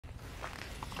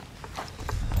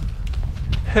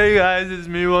Hey guys, it's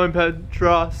me,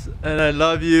 peatross, and I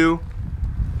love you.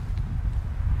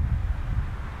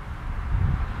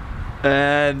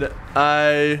 And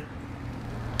I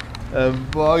am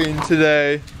vlogging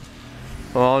today.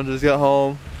 My mom just got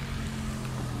home.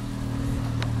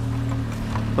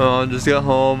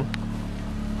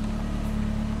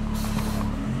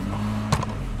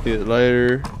 Get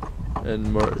lighter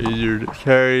and more easier to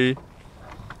carry.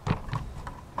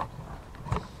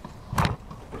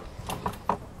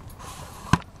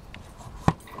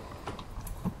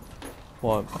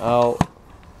 While I'm out.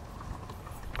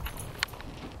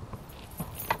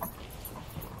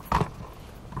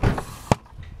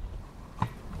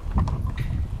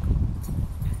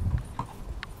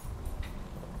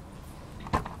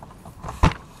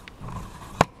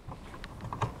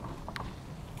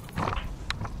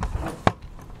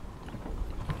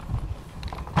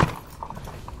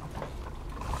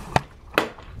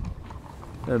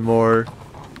 And more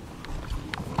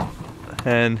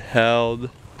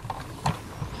handheld.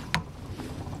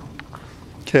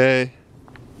 Okay.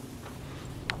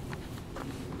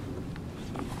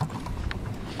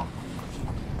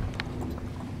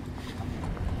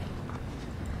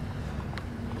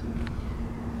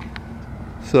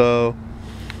 So,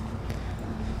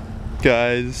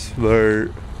 guys,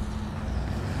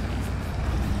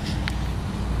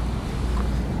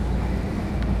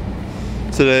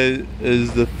 today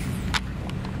is the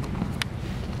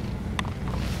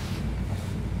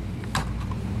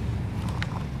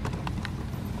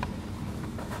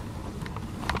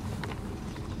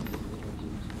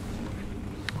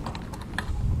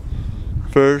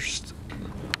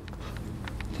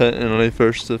technically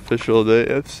first official day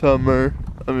of summer.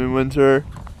 I mean winter.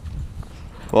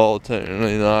 Well,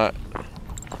 technically not.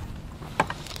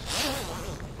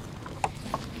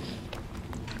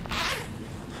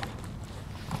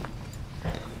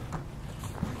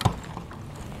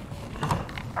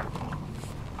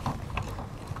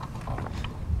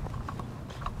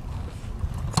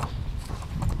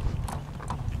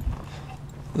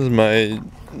 This is my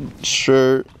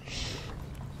shirt.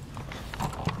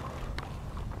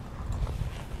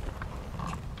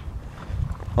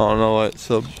 I don't know why it's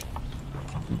so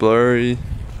blurry.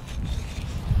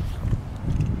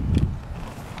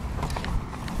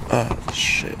 Oh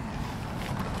shit.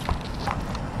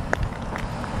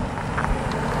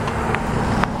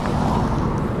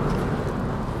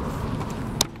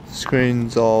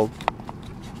 Screen's all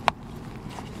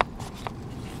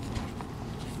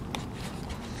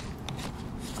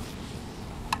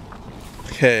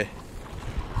okay.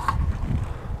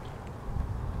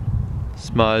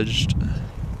 Smudged.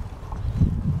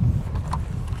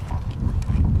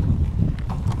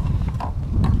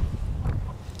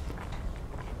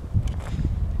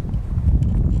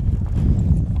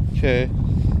 Okay.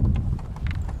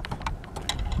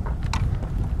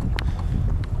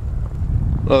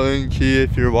 Loving key,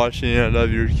 if you're watching, I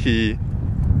love your key.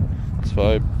 That's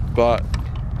why I bought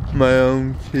my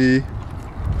own key.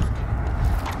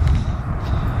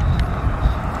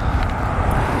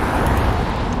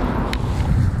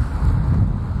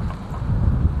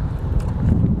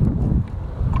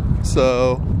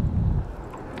 So,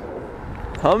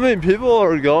 how many people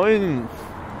are going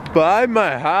by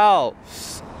my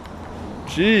house?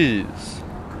 Jeez.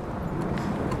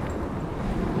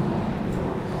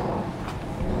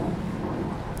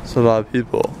 It's a lot of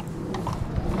people.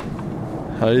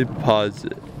 How do you pause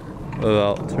it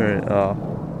without turning it off?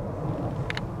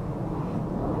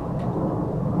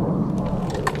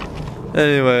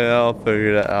 Anyway, I'll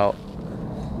figure that out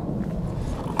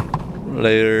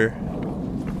later.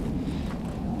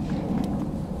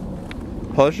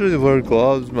 Probably should wear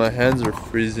gloves, my hands are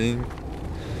freezing.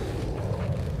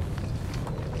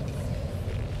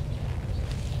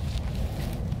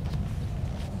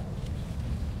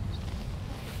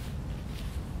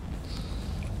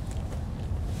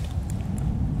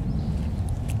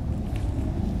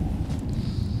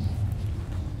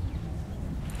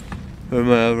 Where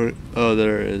my other, oh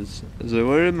there it is. I was like,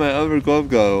 where did my other glove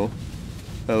go?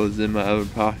 That was in my other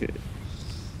pocket.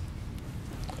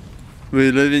 We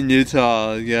live in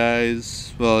Utah,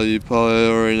 guys. Well, you probably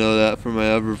already know that from my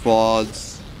other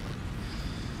vlogs.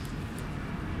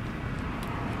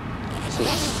 So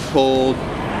it's cold.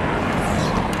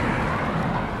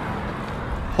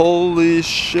 Holy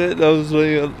shit, that was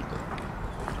like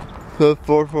the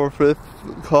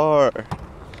 445th car.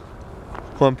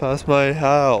 Went past my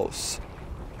house.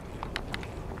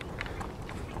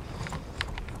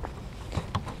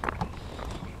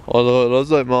 Although it looks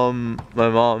like my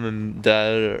mom and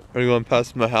dad are going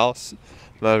past my house,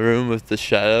 my room with the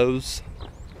shadows,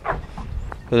 but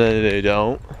then they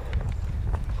don't.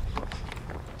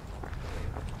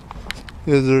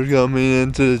 because they're coming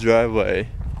into the driveway.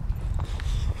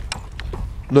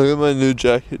 Look at my new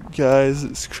jacket, guys.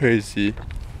 It's crazy.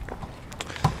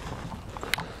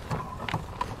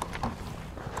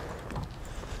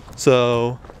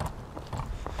 So,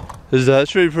 it's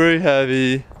actually pretty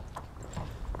heavy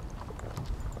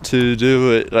to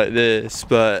do it like this,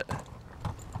 but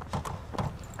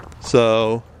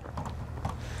so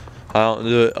I don't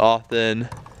do it often,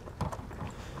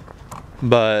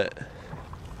 but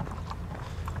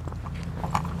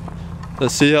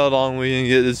let's see how long we can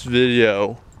get this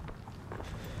video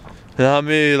and how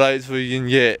many likes we can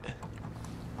get.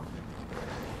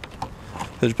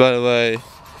 Which, by the way,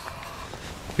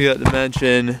 we got to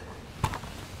mention,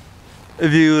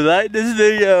 if you like this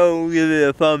video, give it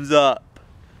a thumbs up.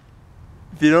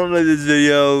 If you don't like this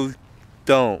video,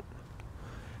 don't.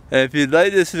 And if you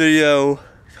like this video,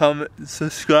 comment,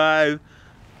 subscribe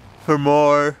for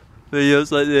more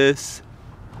videos like this.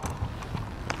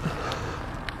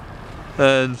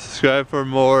 And subscribe for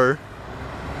more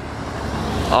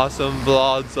awesome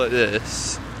vlogs like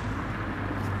this.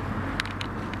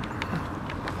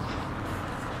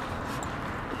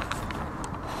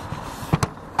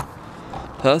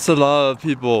 That's a lot of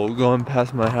people going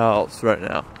past my house right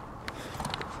now.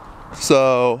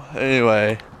 So,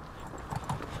 anyway.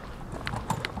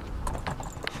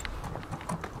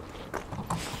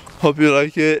 Hope you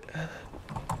like it.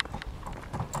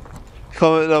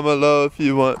 Comment down below if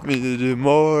you want me to do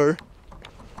more.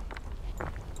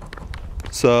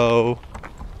 So,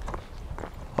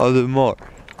 I'll do more.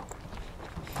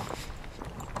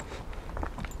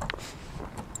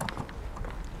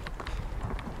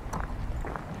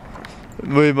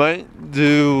 We might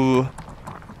do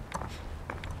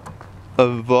a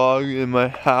vlog in my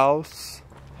house,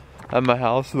 at my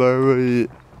house where we...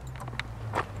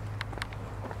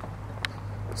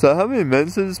 So how many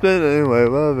minutes has it been? Anyway,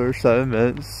 whatever, 7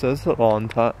 minutes. That's a long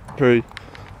time, pretty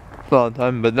long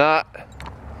time, but not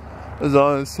as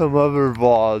long as some other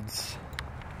vlogs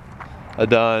I've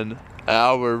done,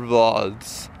 hour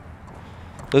vlogs.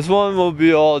 This one will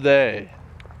be all day.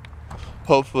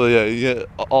 Hopefully I get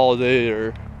all day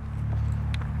or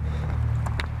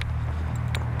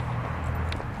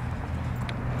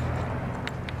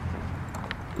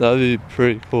that'd be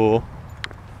pretty cool.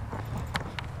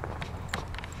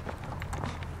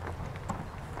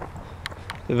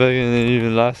 If I can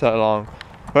even last that long.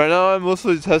 Right now I'm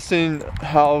mostly testing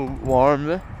how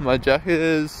warm my jacket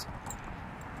is.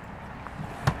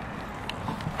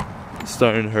 It's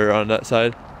starting to hurt on that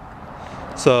side.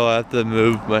 So I have to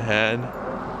move my hand.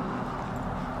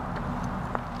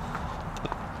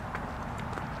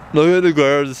 Look at the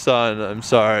glare of the sun, I'm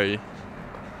sorry.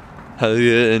 Had to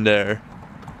get in there.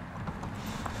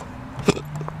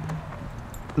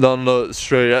 Don't look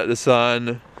straight at the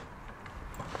sun,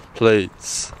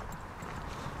 please.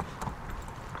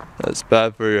 That's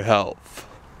bad for your health.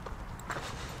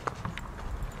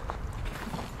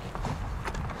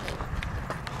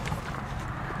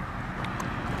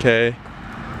 Okay.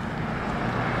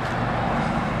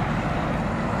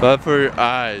 Bad for your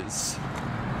eyes.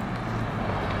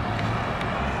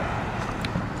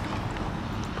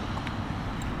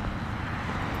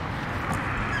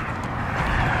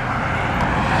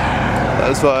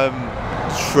 That's why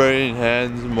I'm training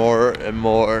hands more and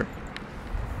more.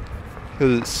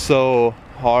 Because it's so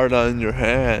hard on your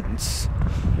hands.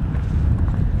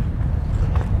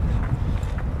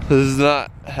 This is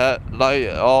not light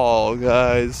at all,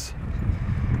 guys.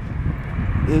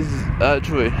 This is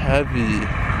actually heavy.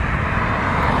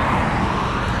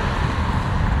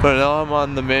 But now I'm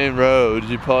on the main road.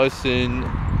 You've probably seen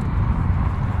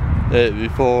it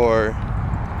before.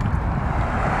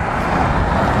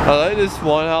 I like this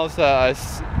one house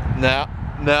that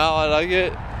now I like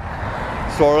it.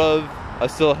 Sort of. I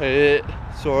still hate it.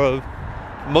 Sort of.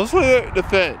 Mostly the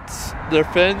fence. Their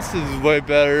fence is way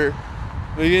better.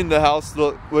 Making the house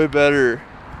look way better.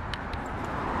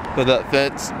 But that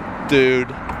fence, dude.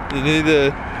 You need to,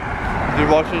 if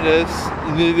you're watching this,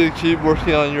 you need to keep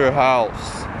working on your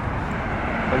house.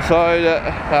 I'm sorry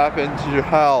that happened to your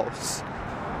house.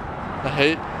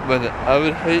 I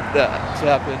would hate that to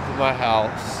happen to my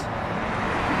house.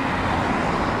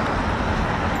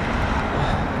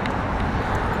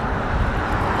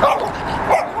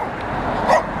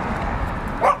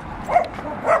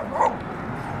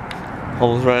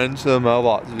 Almost ran into the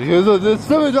mailbox because of this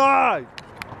stupid dog!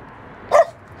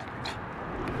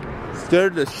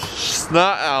 Scared the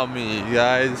snot out of me,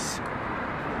 guys.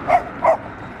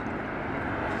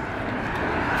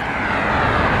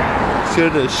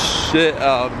 Scared the shit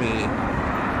out of me.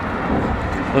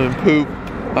 I mean, poop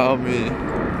out of me.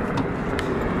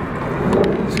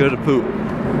 go to poop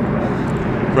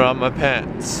from my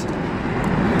pants.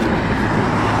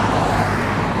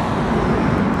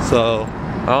 So,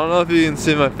 I don't know if you can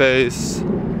see my face.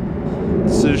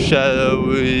 It's too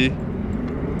shadowy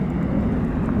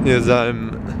because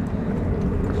I'm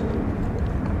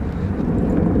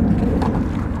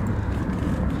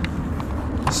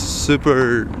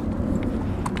super.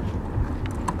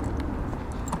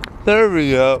 There we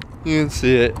go. You can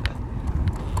see it.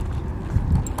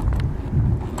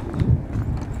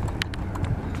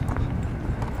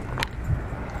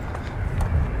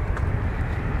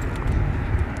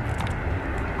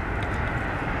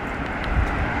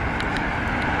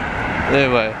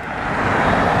 Anyway.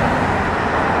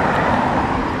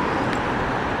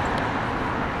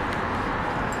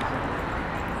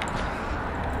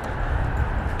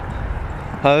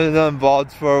 I haven't done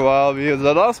vlogs for a while because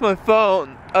I lost my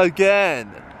phone again.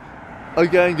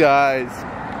 Again, guys.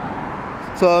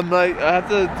 So I'm like, I have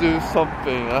to do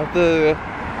something. I have to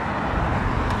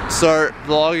start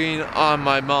vlogging on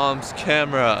my mom's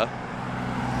camera.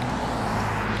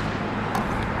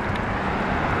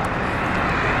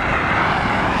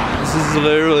 This is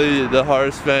literally the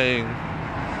hardest thing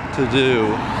to do.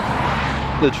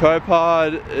 The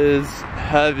tripod is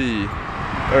heavy,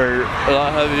 or a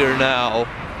lot heavier now.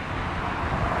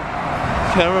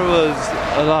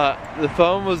 The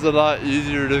phone was a lot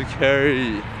easier to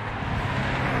carry.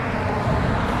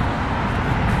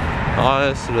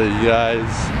 Honestly, you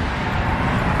guys.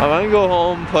 I might go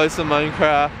home, play some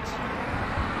Minecraft.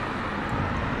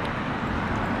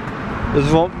 This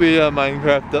won't be a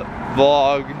Minecraft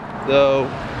vlog, though.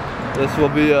 This will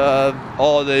be a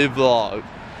all-day vlog.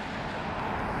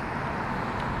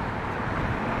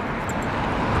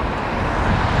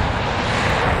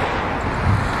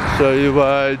 Show you what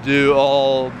I do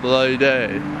all bloody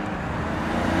day.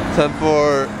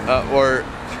 10-4 at work.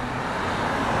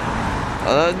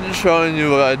 I'm not just showing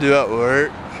you what I do at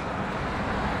work.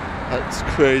 That's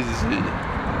crazy.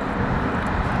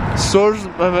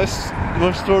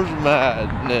 My store's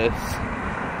madness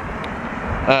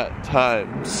at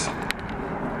times.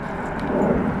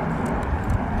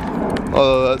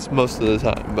 Although that's most of the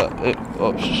time, but it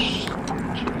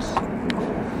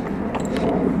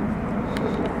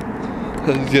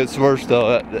gets worse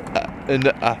though in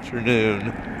the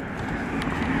afternoon.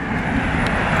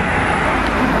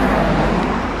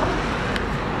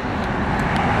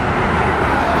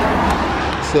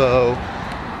 So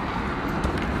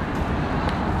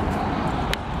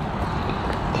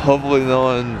hopefully no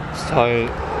one's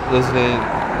listening,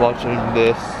 watching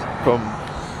this from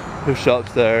who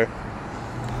shops there.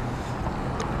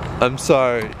 I'm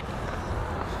sorry.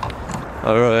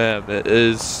 I really am. It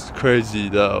is crazy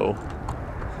though.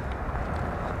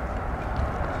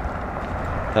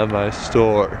 At my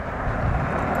store.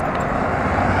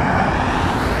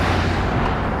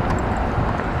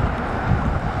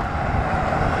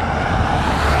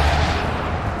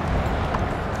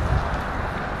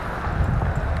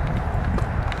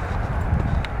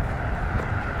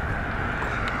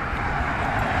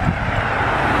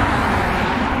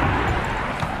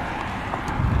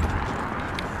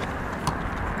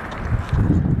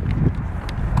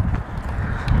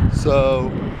 So,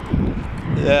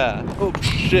 yeah. Oh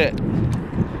shit.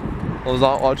 I was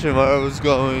not watching where I was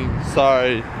going.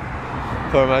 Sorry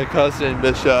for my cousin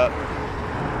Bishop.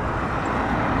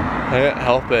 I can't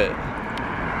help it.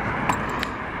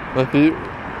 My feet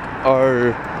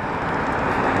are.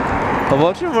 I'm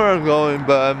watching where I'm going,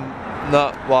 but I'm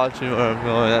not watching where I'm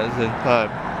going at the same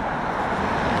time.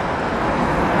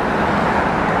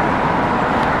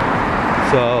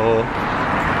 So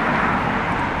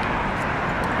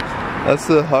that's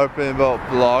the hard thing about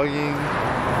vlogging.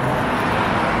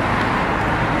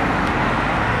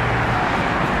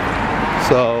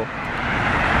 So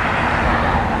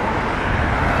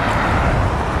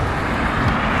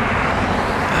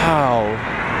ow,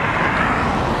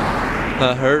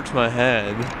 that hurts my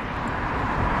head.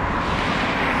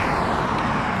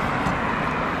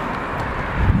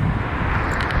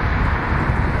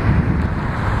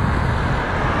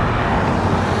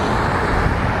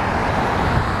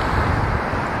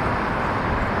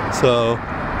 So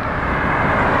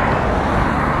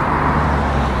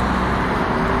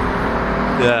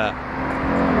yeah.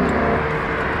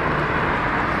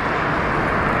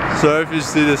 Sorry if you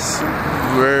see this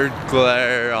weird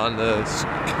glare on the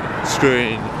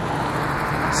screen.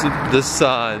 It's the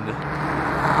sun.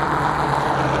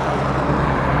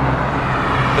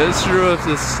 It's true of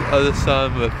this other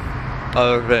sun with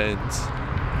other things.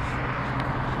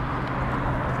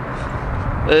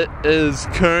 It is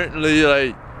currently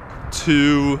like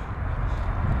 2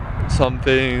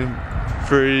 something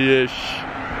 3-ish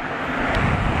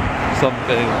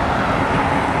something.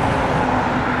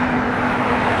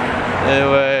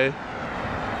 Anyway,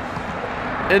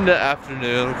 in the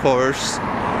afternoon, of course,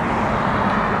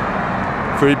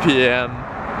 3 p.m.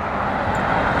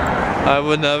 I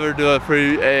would never do a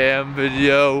 3 a.m.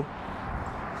 video.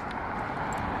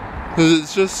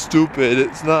 It's just stupid.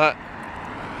 It's not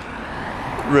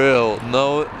real.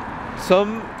 No,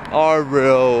 some are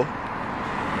really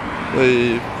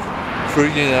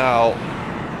freaking out.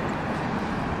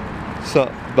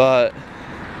 So, but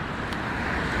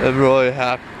it really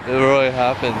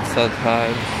happens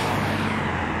sometimes.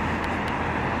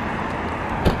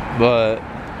 But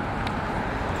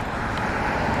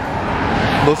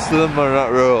most of them are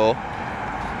not real.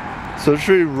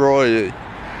 Especially Roy.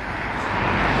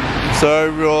 Sorry,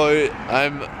 Roy.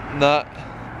 I'm not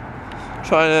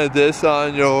trying to diss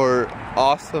on your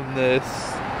awesomeness.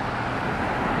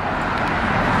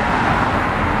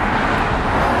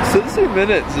 60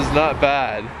 minutes is not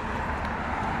bad,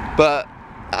 but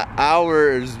an hour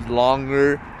is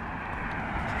longer,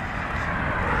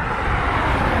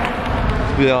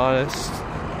 to be honest.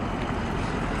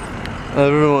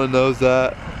 Everyone knows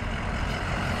that.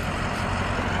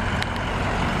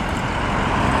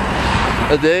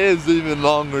 A day is even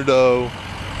longer though,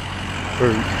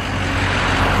 for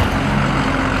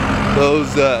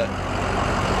those that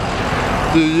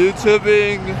do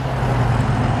YouTubing.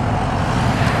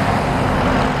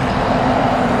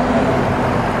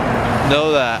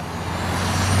 Know that.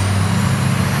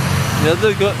 You have to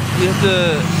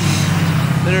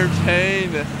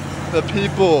entertain the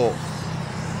people.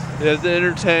 You have to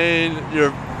entertain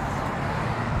your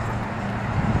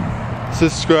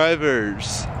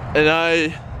subscribers. And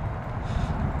I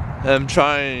am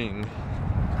trying.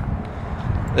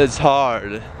 It's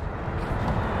hard.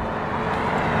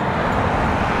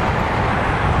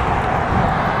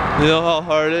 You know how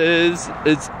hard it is?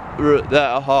 It's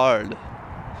that hard.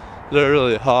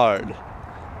 Literally hard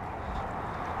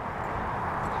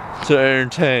to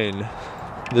entertain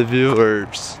the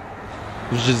viewers,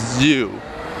 which is you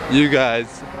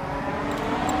guys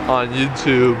on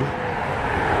YouTube.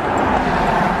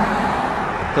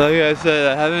 Like I said,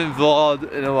 I haven't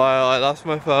vlogged in a while. I lost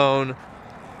my phone.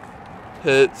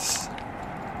 It's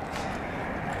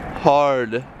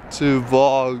hard to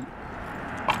vlog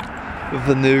with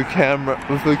a new camera,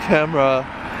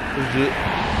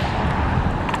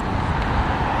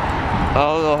 I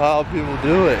don't know how people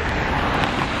do it.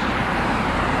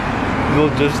 People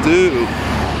just do.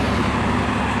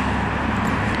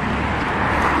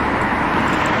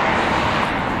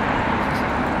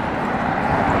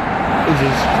 It's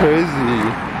just crazy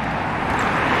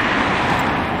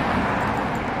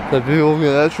that people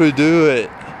can actually do it.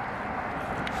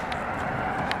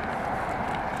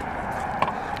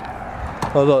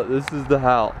 Hold on, this is the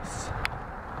house.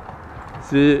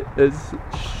 See, it's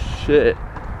shit.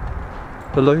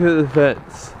 But look at the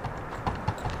fence.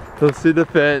 You'll see the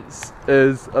fence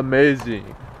is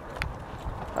amazing.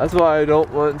 That's why I don't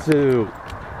want to.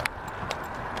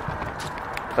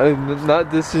 I'm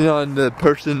not dissing on the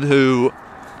person who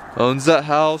owns that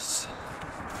house.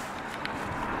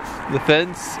 The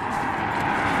fence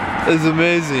is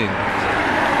amazing.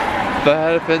 If I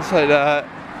had a fence like that,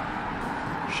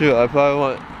 shoot, I probably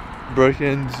wouldn't break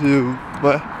into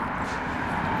my.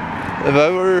 If I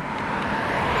were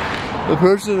the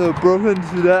person who broke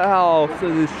into that house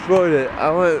and destroyed it, I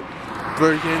wouldn't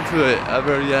break into it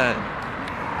ever again.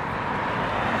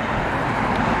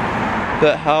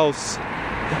 That house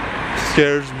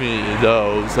scares me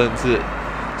though, since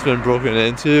it's been broken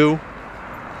into.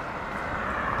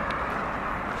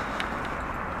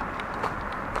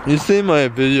 You've seen my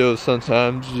videos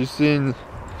sometimes, you've seen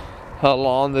how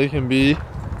long they can be.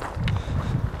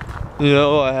 You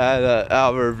know, I had an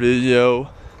hour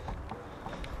video.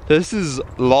 This is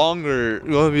longer,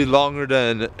 going to be longer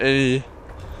than any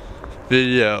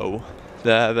video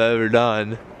that I've ever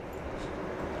done.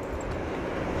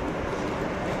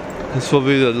 This will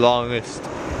be the longest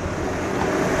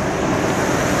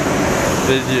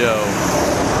video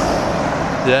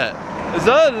yet. Is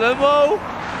that a limo?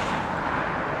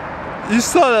 You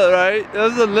saw that, right? That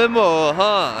was a limo,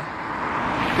 huh?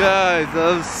 Guys,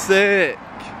 that was sick.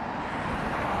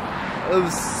 That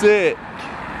was sick.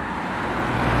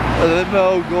 A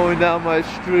limo going down my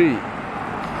street.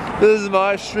 This is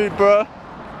my street, bruh.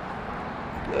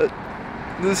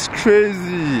 This is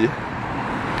crazy.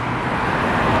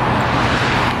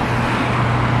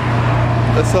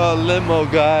 I saw a limo,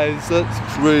 guys. That's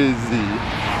crazy.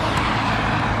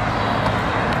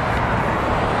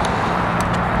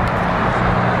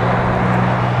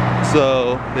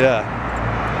 So, yeah.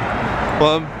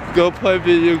 Go play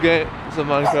video games on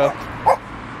Minecraft.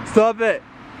 Stop it!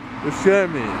 You're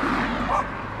scaring me.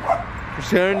 You're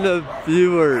scaring the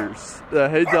viewers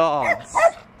that hate dogs.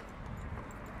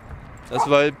 That's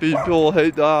why people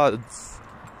hate dogs.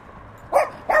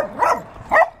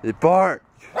 They bark.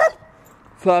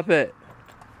 Stop it.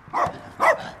 I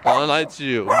don't like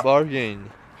you barking.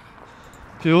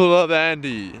 People love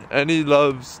Andy. Andy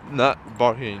loves not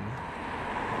barking.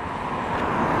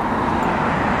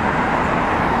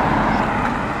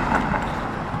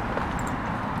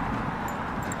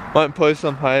 Might play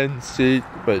some hide and seek,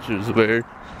 which is weird.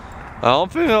 I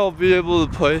don't think I'll be able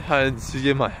to play hide and seek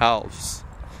in my house.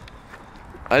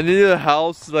 I need a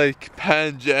house like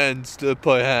Pangen's to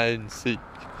play hide and seek.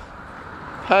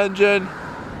 Pangen,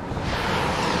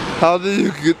 how do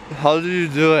you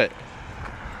do it?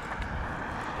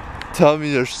 Tell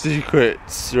me your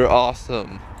secrets. You're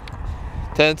awesome.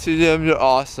 TNTDM, you're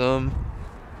awesome.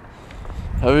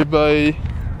 Everybody,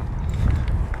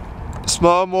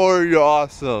 Small More, you're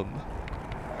awesome.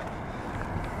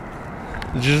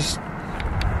 You just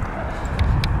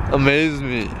amaze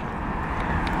me.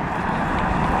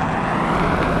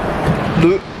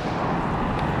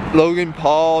 Logan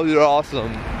Paul, you're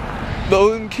awesome.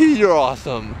 Logan Key, you're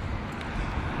awesome.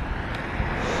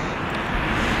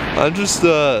 I'm just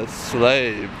a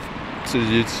slave to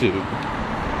YouTube.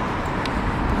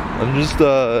 I'm just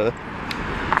a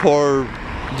poor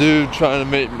dude trying to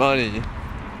make money.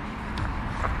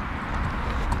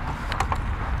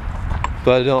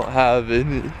 But I don't have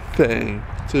anything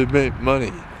to make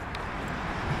money.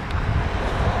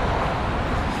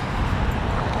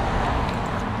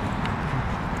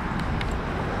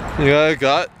 You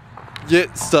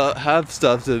have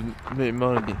stuff to make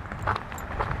money.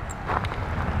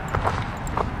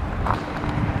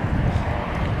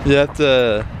 You have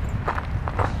to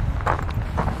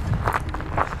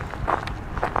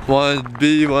want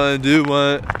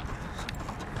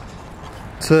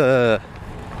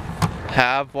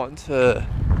to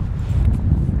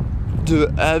do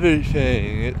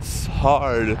everything. It's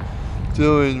hard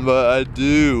doing what I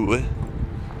do.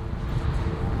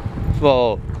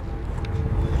 Well,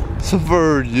 so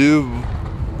for you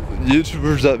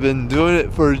YouTubers that have been doing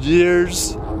it for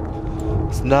years,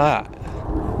 it's not.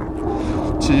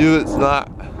 To you, it's not.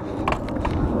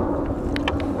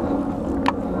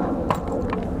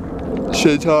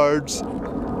 Shitards,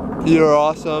 you're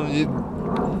awesome.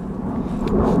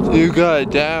 You got it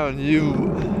down.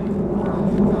 You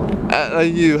act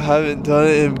like you haven't done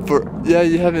it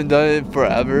you haven't done it in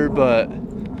forever, but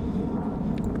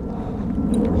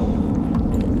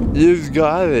you've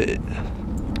got it.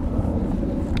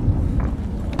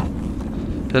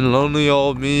 And lonely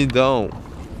old me don't.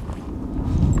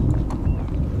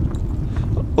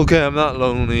 Okay, I'm not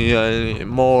lonely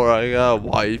anymore. I got a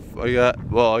wife. I got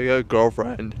a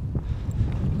girlfriend.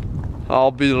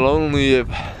 I'll be lonely if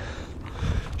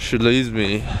she leaves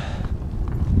me.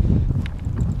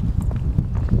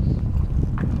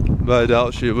 But I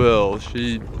doubt she will.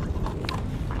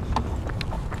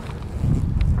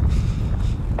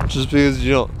 Just because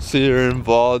you don't see her in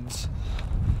VODs.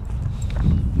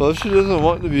 Well, she doesn't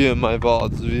want to be in my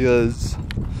VODs because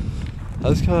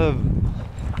that's kind of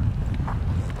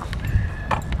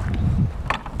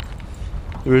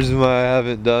the reason why I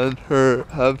haven't have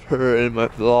her in my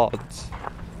vlogs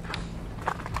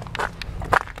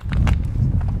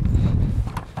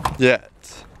yet.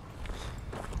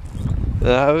 And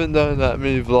I haven't done that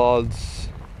many vlogs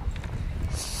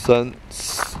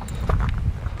since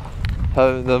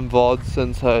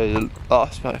I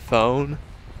lost my phone.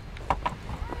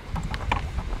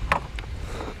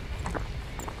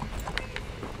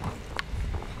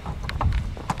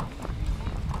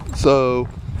 So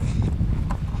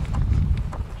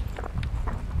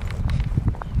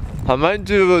I might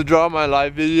do a draw my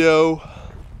life video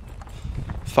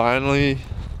finally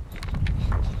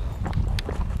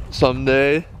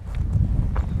someday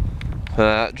and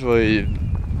actually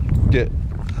get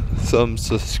some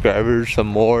subscribers, some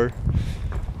more.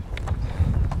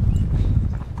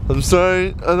 I'm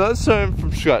not starting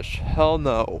from scratch, hell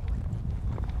no.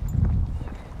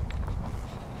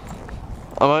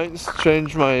 I might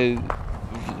change my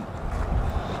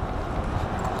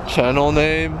channel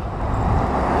name.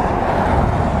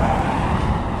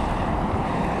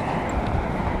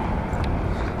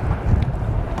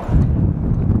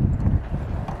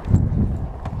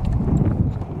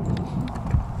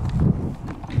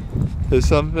 It's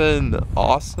something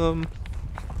awesome.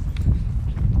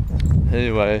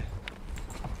 Anyway.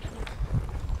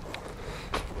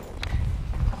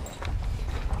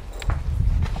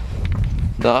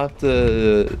 Not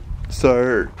to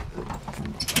start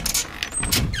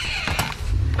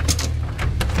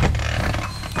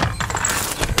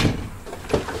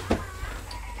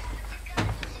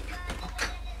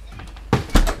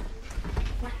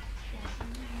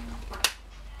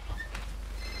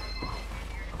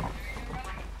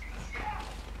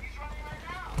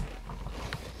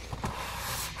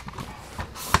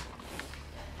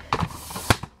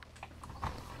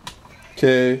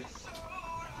Okay.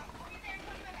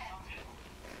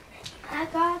 I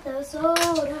got the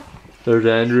soda. There's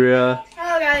Andrea.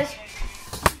 Hello, guys.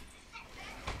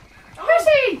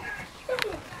 Chrissy!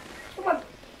 Come on.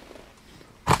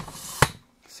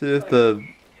 See if the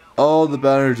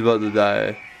battery's about to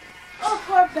die. Oh,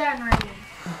 poor battery.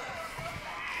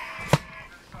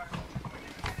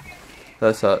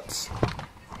 That sucks.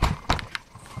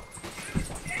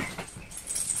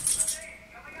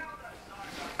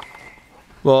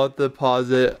 Well, at the pause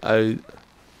it,